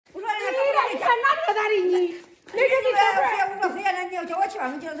你。那人家我说非呀，你要叫我去吧，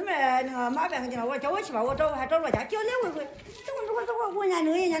你叫什么那个麻烦我了，我说叫我去吧，我还找着家，叫来回，我人家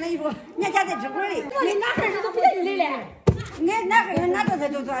那个人家那一说，人家家在这块里，你哪份事都不认得嘞。俺哪份哪都他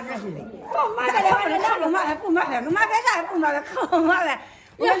就做这事的，麻烦了，我说哪个麻烦不麻烦，麻烦啥不麻烦，可麻烦。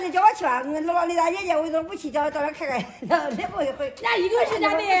我说你叫我去吧，老李大姐姐，我说不去，叫到那看看，这不会。人家一个是人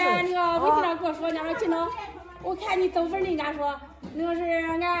家那个微信上跟我说，人家说金龙，我看你豆粉，人家说那个是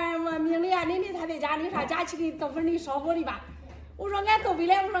俺我明里啊，玲玲她在家那啥假期给豆粉里烧火的吧。我说俺都不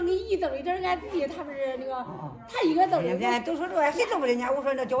来，我说你一豆一点，俺自己他不是那个，他一个豆。人都说这谁都不人家，我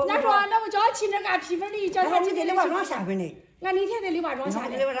说那叫我。俺说那我叫我去那干批粉的，叫他你在刘家庄下粉的。俺那天在刘家庄下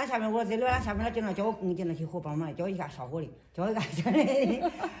的。刘家庄下粉，我在刘家庄下粉，他经常叫我公经常去后帮忙，叫一下烧火的，叫一个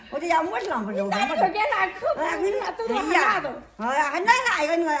我在家我是浪不是。那这个干啥可不？都到还拿走。哎呀，还拿啥一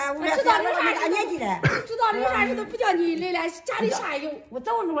个那个？我知道那啥大年纪了。知道那啥事都不叫你来了，家里啥有？我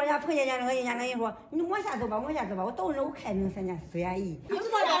走路人家碰见人家跟人说，你往下走吧，往下走吧，我走着我看那3年4年1。你知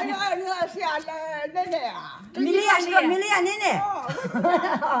道那谁呀？奶奶呀？米莉亚是个米莉亚奶奶。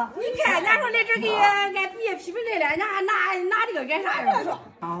你看，俺说来这给俺毕业批粉来了，俺还拿这个干啥呀？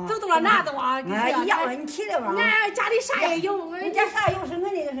走到了哪都啊？一样了，你起来吧。俺家里啥也有，人家啥有是俺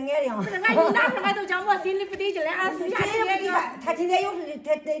那个是俺的。不是俺哪时俺都讲我心里不得劲了，俺私下里个。他今天有事，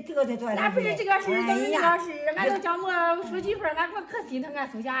他这个在做。那不是这个事，都是那个事，俺都讲我说几句，俺可心疼俺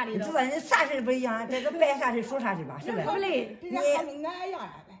私下里头。知道人啥事不一样，这个办啥事说啥事吧，是不是？不累，你还跟俺一样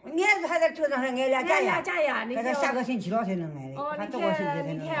俺还在车上还挨假牙，那个下个星期了才能挨的。哦，那天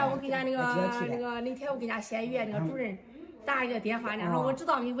我给人家那天我给人家县医院那个主任打一个电话，人家说我知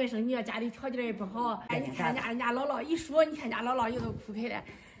道你卫生女家里条件也不好，哎，你看人家姥姥一说，你看人家姥姥又都哭开了，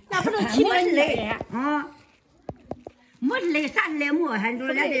那不能提的是累啊，没事累，啥事来没，还说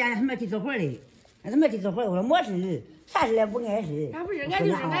人家他妈去做活的，他妈去做活，我说没事。啥事来不碍事？俺不是，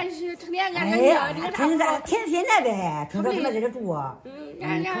俺是成天俺这个啥，天天来呗，听说他们在这住。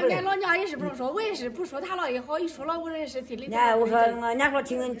俺老娘也是不能说，我也是不说他了也好，一说了我也是心里。我说人家说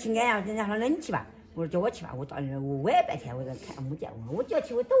听俺呀，人家说那你去吧，我说叫我去吧，我到那我也白天我在看没见过，我叫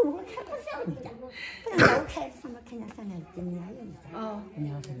去我等会儿看不像你家，不能叫我看上面看见3年今年有一家，人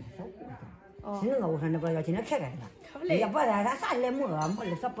家说3年少过一家。是那个，我说那不要今天看看去吧。要不然他啥来没的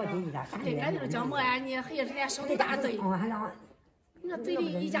说不进去啥。对，俺就是讲没俺你黑着天手里大嘴。你说嘴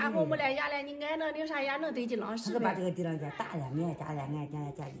里一家伙没来牙来，你挨那领啥牙能得劲了？是把这个地方给打了，俺家的，俺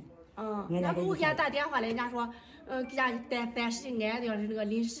家的。那不我给俺打电话了，人家说，给家办事情俺要是那个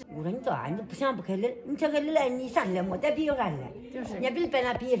临时。我说你咋？你不想不开来？你想开来你啥事来没？咱比有啥事来？就是。人家比办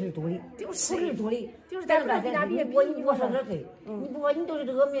那毕业是多的，不是多的。就是咱不能跟人家比。我说这对，你不说你都是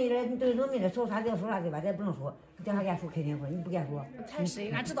这个名的，你都是这个名的，说啥就说啥对吧？咱不能说，叫他给俺说开天说，你不给俺说。才是，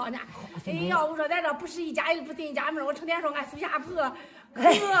俺知道呢。哎呀，我说咱这不是一家也不进一家门，我成天说俺苏家婆，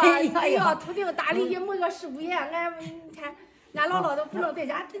哎呀，秃顶大梨没个事不严，俺你看。俺姥姥都不能在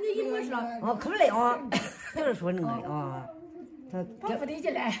家，真的一模事。可不累啊，就是说那个啊，不得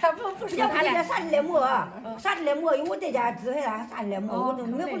劲来，不说他了。啥事来没？啥事来没？我在家支配他，啥事来没？我都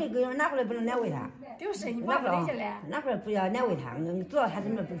没回来给人拿回来不能难为他。就是你不得劲来。拿回来不要难为他，主要他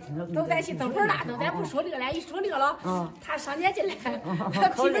怎么不听着。都咱去等会儿了，都咱不说这个了，一说这个了，他上年纪了，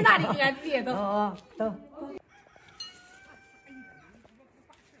批评大的俺自己都。走。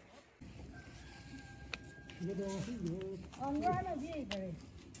我能比一个人。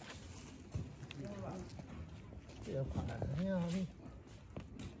这个宽，你看你。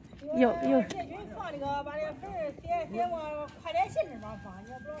有。这群放那个，把这个粉写往快点信纸上放，你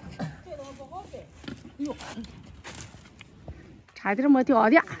要不然这东西不好背。哟，差点没掉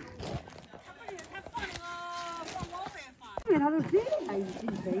的。他不是，他放那个放往外放。对，他是谁？哎，一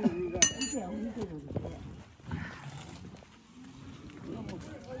个。